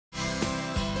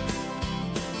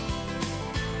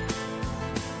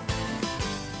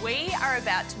We are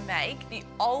about to make the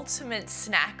ultimate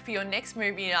snack for your next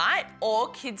movie night or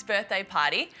kid's birthday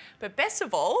party. But best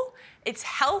of all, it's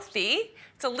healthy,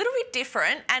 it's a little bit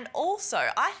different, and also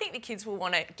I think the kids will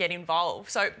want to get involved.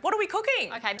 So what are we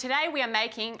cooking? Okay, today we are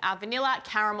making our vanilla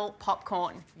caramel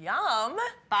popcorn. Yum.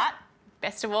 But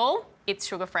best of all, it's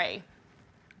sugar-free.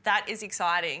 That is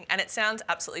exciting and it sounds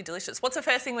absolutely delicious. What's the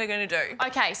first thing we're going to do?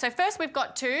 Okay, so first we've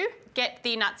got to get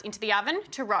the nuts into the oven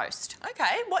to roast.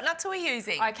 Okay, what nuts are we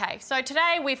using? Okay, so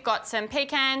today we've got some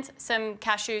pecans, some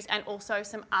cashews and also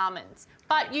some almonds.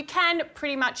 But you can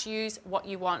pretty much use what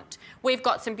you want. We've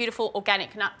got some beautiful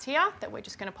organic nuts here that we're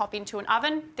just going to pop into an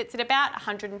oven that's at about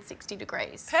 160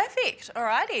 degrees. Perfect,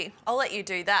 alrighty. I'll let you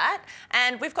do that.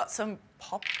 And we've got some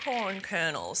popcorn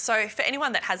kernels. So for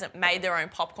anyone that hasn't made their own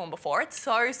popcorn before, it's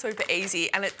so super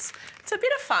easy and it's a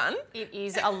bit of fun. It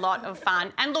is a lot of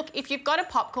fun. And look, if you've got a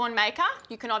popcorn maker,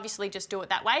 you can obviously just do it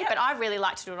that way, but I really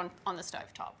like to do it on the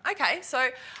stovetop. Okay, so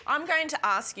I'm going to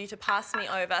ask you to pass me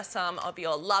over some of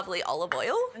your lovely olive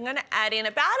oil. I'm going to add in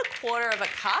about 1/4 of a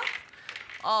cup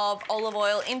of olive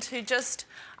oil into just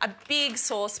a big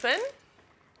saucepan.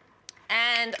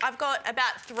 And I've got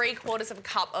about 3/4 of a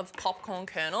cup of popcorn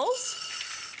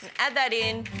kernels. And add that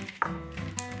in,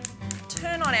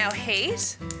 turn on our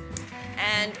heat,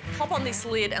 and pop on this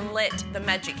lid and let the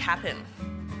magic happen.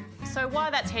 So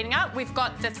while that's heating up, we've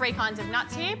got the 3 kinds of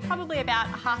nuts here, probably about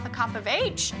 1/2 cup of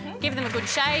each. Give them a good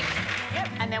shake,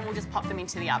 and then we'll just pop them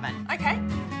into the oven. Okay.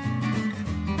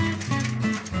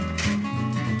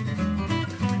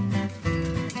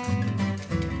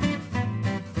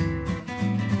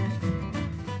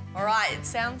 All right, it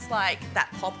sounds like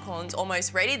that popcorn's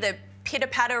almost ready. The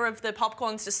pitter-patter of the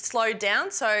popcorn's just slowed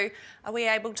down, so are we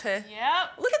able to...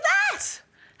 Yep. Look at that!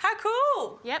 How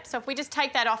cool! Yep, so if we just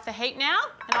take that off the heat now,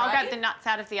 and I'll grab the nuts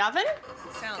out of the oven.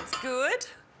 Sounds good.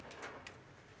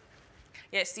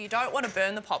 Yes, so you don't want to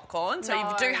burn the popcorn, so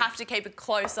you do have to keep a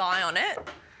close eye on it.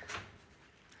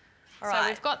 All right. So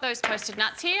we've got those toasted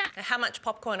nuts here. Now, how much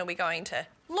popcorn are we going to?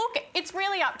 Look, it's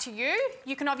really up to you.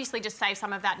 You can obviously just save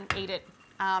some of that and eat it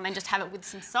and just have it with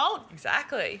some salt.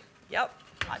 Exactly. Yep.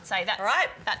 I'd say that's, all right.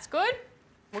 That's good.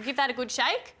 We'll give that a good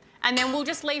shake and then we'll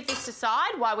just leave this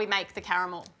aside while we make the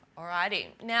caramel. Alrighty.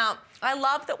 Now, I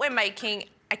love that we're making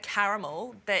a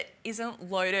caramel that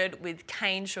isn't loaded with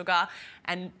cane sugar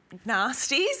and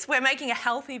nasties. We're making a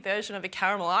healthy version of a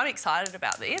caramel. I'm excited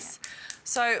about this.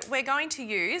 So we're going to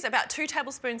use about 2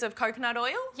 tablespoons of coconut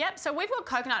oil. Yep, so we've got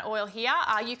coconut oil here.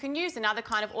 You can use another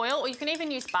kind of oil or you can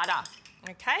even use butter.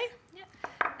 Okay. Yep.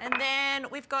 And then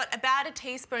we've got about 1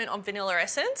 teaspoon of vanilla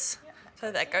essence. Yep,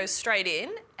 so that goes straight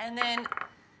in. And then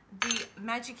the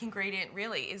magic ingredient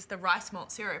really is the rice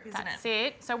malt syrup, isn't it? That's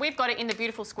it. So we've got it in the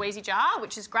beautiful squeezy jar,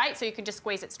 which is great, so you can just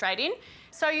squeeze it straight in.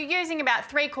 So you're using about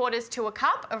 3/4 to a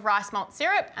cup of rice malt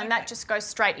syrup, and that just goes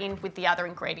straight in with the other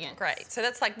ingredients. Great. So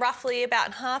that's like roughly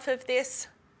about half of this.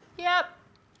 Yep.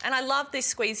 And I love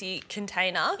this squeezy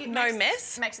container, no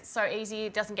mess. It makes it so easy,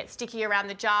 it doesn't get sticky around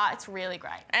the jar, it's really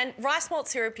great. And rice malt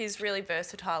syrup is really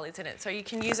versatile, isn't it? So you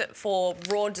can use it for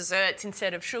raw desserts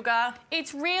instead of sugar.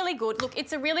 It's really good. Look,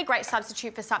 it's a really great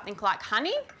substitute for something like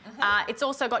honey. It's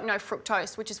also got no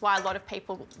fructose, which is why a lot of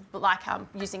people like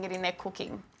using it in their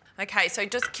cooking. Okay, so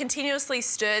just continuously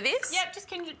stir this? Yep, just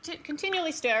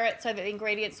continually stir it so that the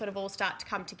ingredients sort of all start to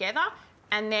come together.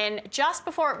 And then just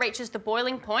before it reaches the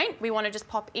boiling point, we want to just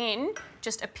pop in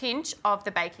just a pinch of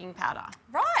the baking powder.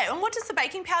 Right, and what does the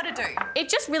baking powder do? It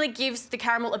just really gives the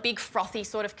caramel a big frothy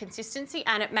sort of consistency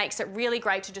and it makes it really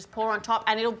great to just pour on top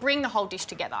and it'll bring the whole dish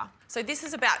together. So this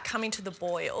is about coming to the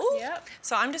boil. Yep.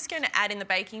 So I'm just going to add in the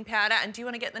baking powder, and do you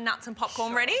want to get the nuts and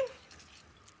popcorn ready?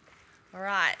 All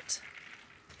right.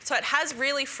 So it has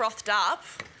really frothed up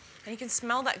and you can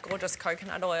smell that gorgeous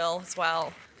coconut oil as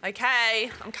well.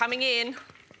 Okay, I'm coming in.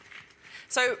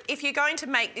 So if you're going to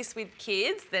make this with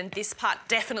kids, then this part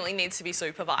definitely needs to be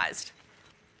supervised.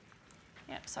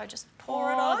 Yep, so just pour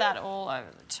that all over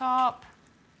the top.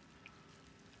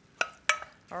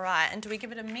 All right, and do we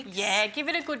give it a mix? Yeah, give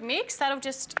it a good mix. That'll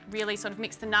just really sort of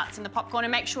mix the nuts and the popcorn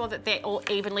and make sure that they're all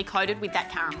evenly coated with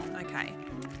that caramel. Okay.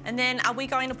 And then are we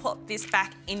going to put this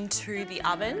back into the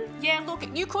oven? Yeah, look,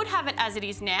 you could have it as it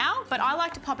is now, but I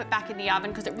like to pop it back in the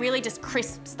oven because it really just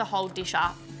crisps the whole dish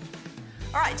up.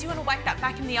 All right, do you want to whack that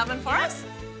back in the oven for us?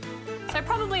 So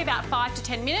probably about 5 to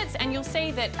 10 minutes and you'll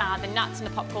see that the nuts and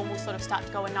the popcorn will sort of start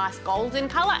to go a nice golden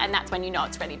colour and that's when you know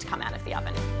it's ready to come out of the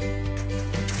oven.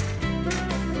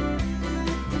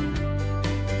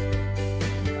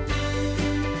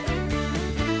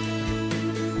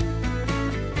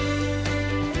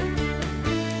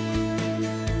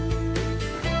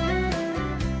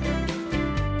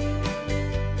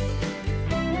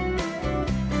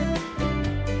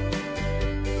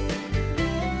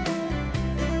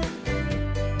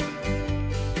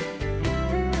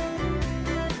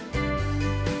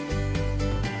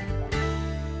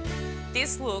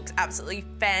 this looks absolutely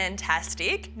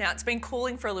fantastic. Now it's been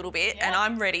cooling for a little bit and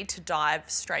I'm ready to dive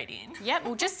straight in. Yep,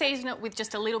 we'll just season it with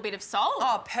just a little bit of salt.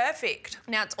 Oh, perfect.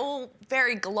 Now it's all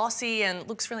very glossy and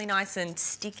looks really nice and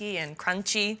sticky and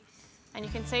crunchy. And you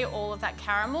can see all of that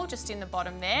caramel just in the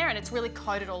bottom there, and it's really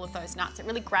coated all of those nuts. It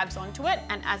really grabs onto it,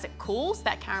 and as it cools,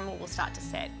 that caramel will start to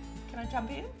set. Can I jump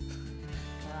in?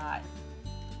 Right.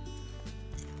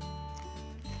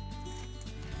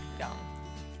 Yum.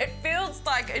 It feels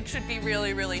like it should be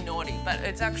really, really naughty, but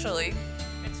it's actually,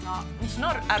 it's not. It's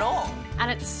not at all. And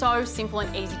it's so simple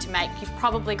and easy to make. You've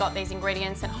probably got these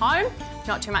ingredients at home,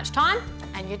 not too much time,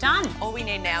 and you're done. All we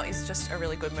need now is just a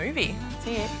really good movie. That's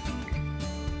it.